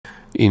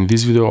In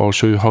this video, I'll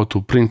show you how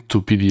to print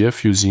to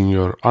PDF using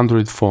your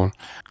Android phone.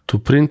 To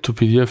print to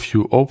PDF,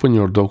 you open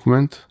your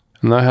document,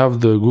 and I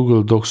have the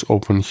Google Docs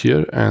open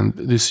here, and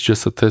this is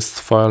just a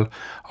test file.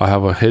 I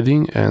have a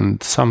heading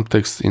and some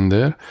text in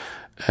there.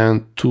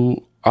 And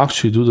to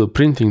actually do the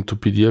printing to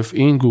PDF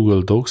in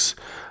Google Docs,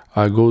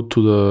 I go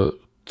to the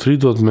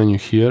three-dot menu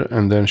here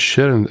and then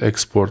share and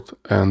export,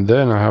 and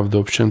then I have the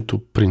option to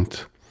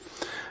print.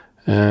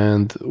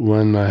 And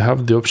when I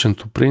have the option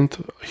to print,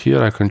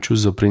 here I can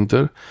choose a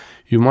printer.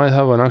 You might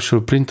have an actual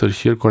printer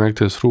here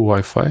connected through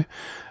Wi-Fi,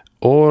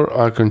 or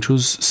I can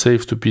choose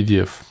save to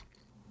PDF.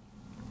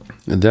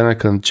 And then I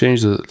can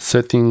change the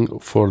setting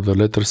for the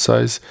letter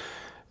size.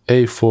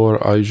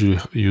 A4, I usually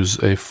use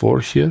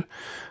A4 here.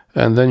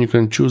 And then you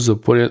can choose the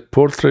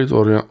portrait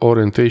or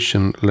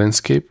orientation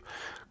landscape,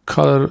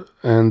 color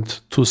and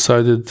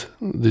two-sided.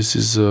 This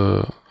is,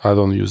 I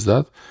don't use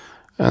that.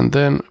 And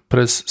then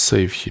press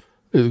save here.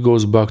 It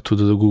goes back to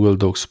the Google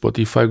Docs. But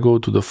if I go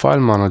to the file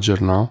manager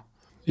now,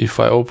 if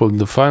I open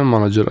the file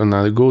manager and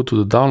I go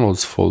to the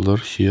downloads folder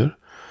here,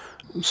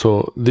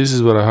 so this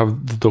is where I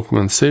have the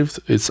document saved.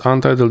 It's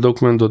untitled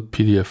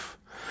document.pdf.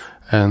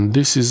 And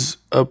this is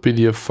a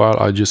PDF file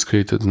I just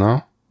created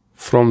now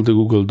from the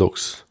Google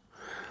Docs.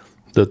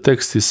 The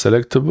text is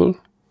selectable.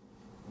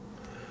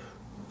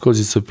 Because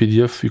it's a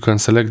PDF, you can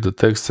select the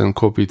text and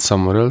copy it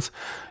somewhere else.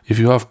 If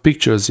you have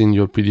pictures in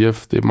your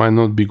PDF, they might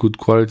not be good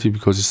quality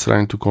because it's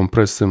trying to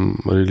compress them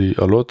really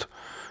a lot.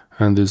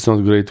 And it's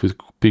not great with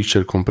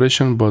picture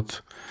compression,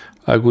 but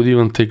I could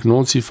even take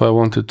notes if I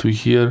wanted to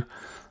here,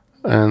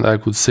 and I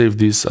could save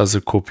this as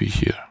a copy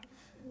here.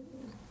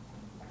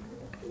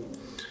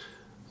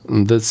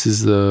 And this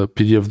is the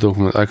PDF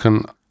document. I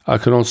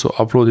can also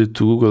upload it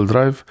to Google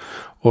Drive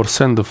or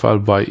send the file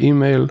by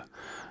email,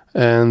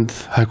 and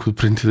I could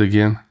print it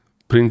again,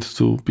 print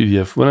to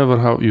PDF.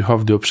 Whenever you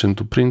have the option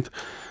to print,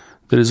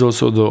 there is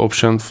also the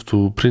option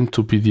to print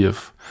to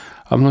PDF.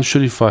 I'm not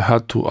sure if I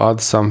had to add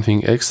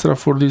something extra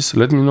for this.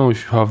 Let me know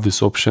if you have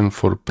this option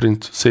for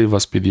print save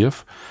as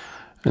PDF.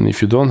 And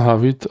if you don't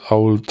have it, I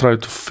will try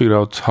to figure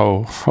out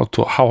how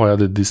I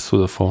added this to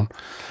the phone.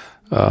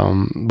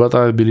 But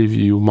I believe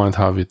you might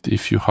have it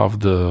if you have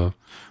the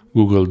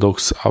Google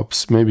Docs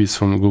apps. Maybe it's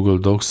from Google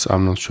Docs,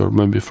 I'm not sure.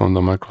 Maybe from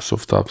the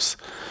Microsoft apps.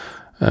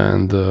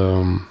 And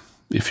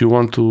if you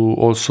want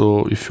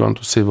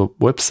to save a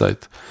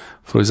website,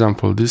 for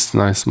example, this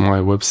nice my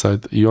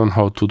website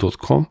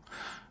ionhowto.com,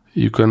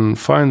 you can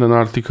find an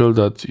article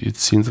that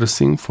it's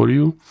interesting for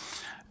you,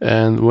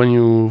 and when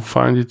you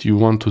find it, you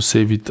want to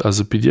save it as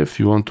a PDF,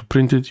 you want to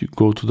print it, you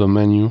go to the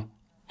menu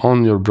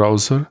on your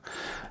browser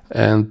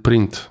and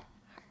print.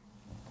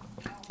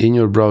 In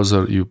your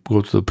browser, you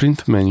go to the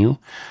print menu,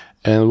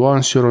 and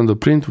once you're on the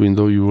print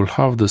window, you will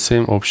have the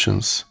same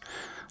options.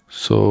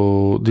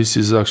 So this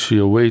is actually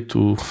a way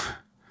to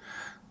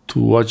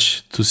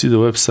see the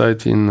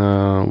website in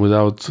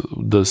without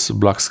this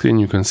black screen.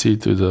 You can see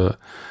it with the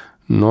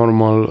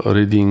normal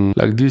reading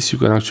like this. You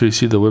can actually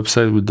see the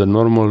website with the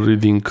normal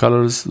reading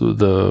colors,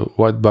 the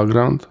white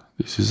background.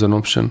 This is an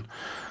option.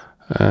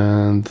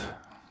 And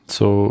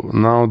so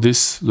now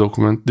this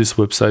document, this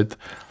website,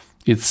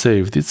 it's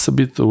saved. It's a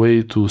bit a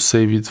way to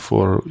save it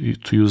for you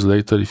to use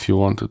later if you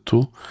wanted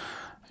to.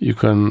 You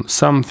can,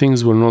 some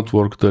things will not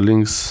work, the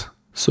links.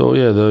 So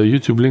yeah, the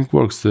YouTube link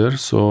works there.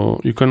 So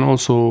you can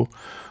also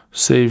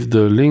save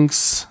the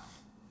links.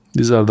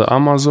 These are the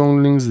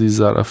Amazon links.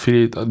 These are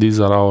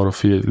our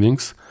affiliate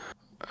links.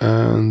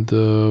 And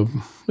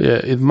yeah,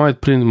 it might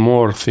print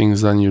more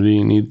things than you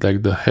really need,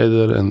 like the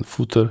header and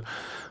footer.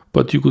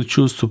 But you could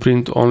choose to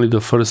print only the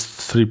first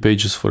 3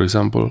 pages, for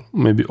example,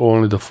 maybe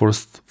only the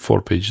first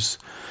 4 pages,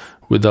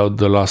 without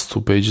the last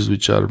 2 pages,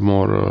 which are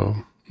more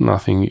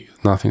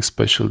nothing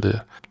special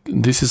there.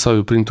 This is how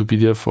you print to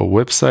PDF a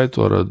website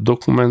or a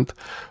document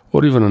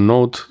or even a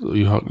note.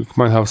 You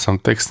might have some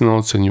text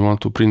notes and you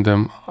want to print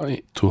them,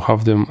 to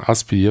have them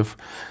as PDF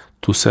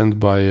to send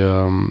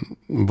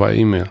by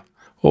email.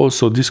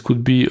 Also, this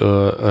could be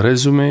a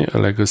resume,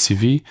 like a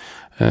CV,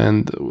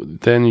 and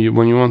then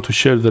when you want to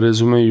share the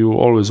resume, you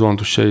always want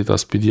to share it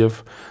as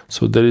PDF.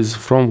 So there is,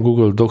 from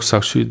Google Docs,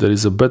 actually, there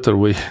is a better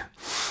way.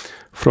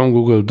 From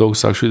Google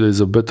Docs, actually, there is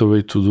a better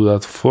way to do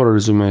that for a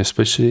resume,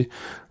 especially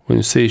when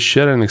you say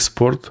share and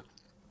export.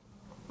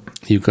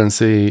 You can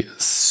say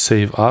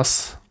save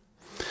as,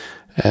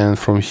 and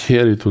from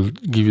here it will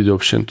give you the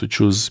option to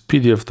choose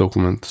PDF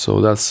document.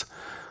 So that's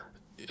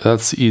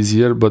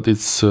easier, but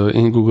it's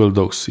in Google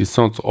Docs. It's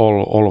not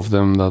all of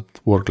them that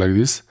work like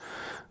this.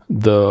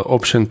 The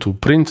option to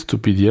print to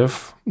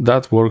PDF,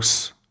 that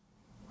works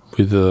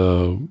with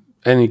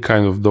any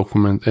kind of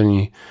document,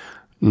 any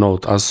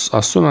note. As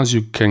soon as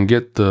you can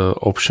get the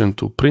option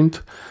to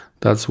print,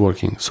 that's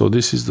working. So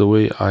this is the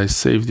way I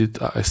saved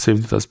it. I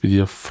saved it as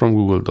PDF from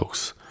Google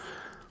Docs.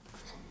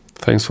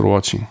 Thanks for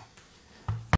watching.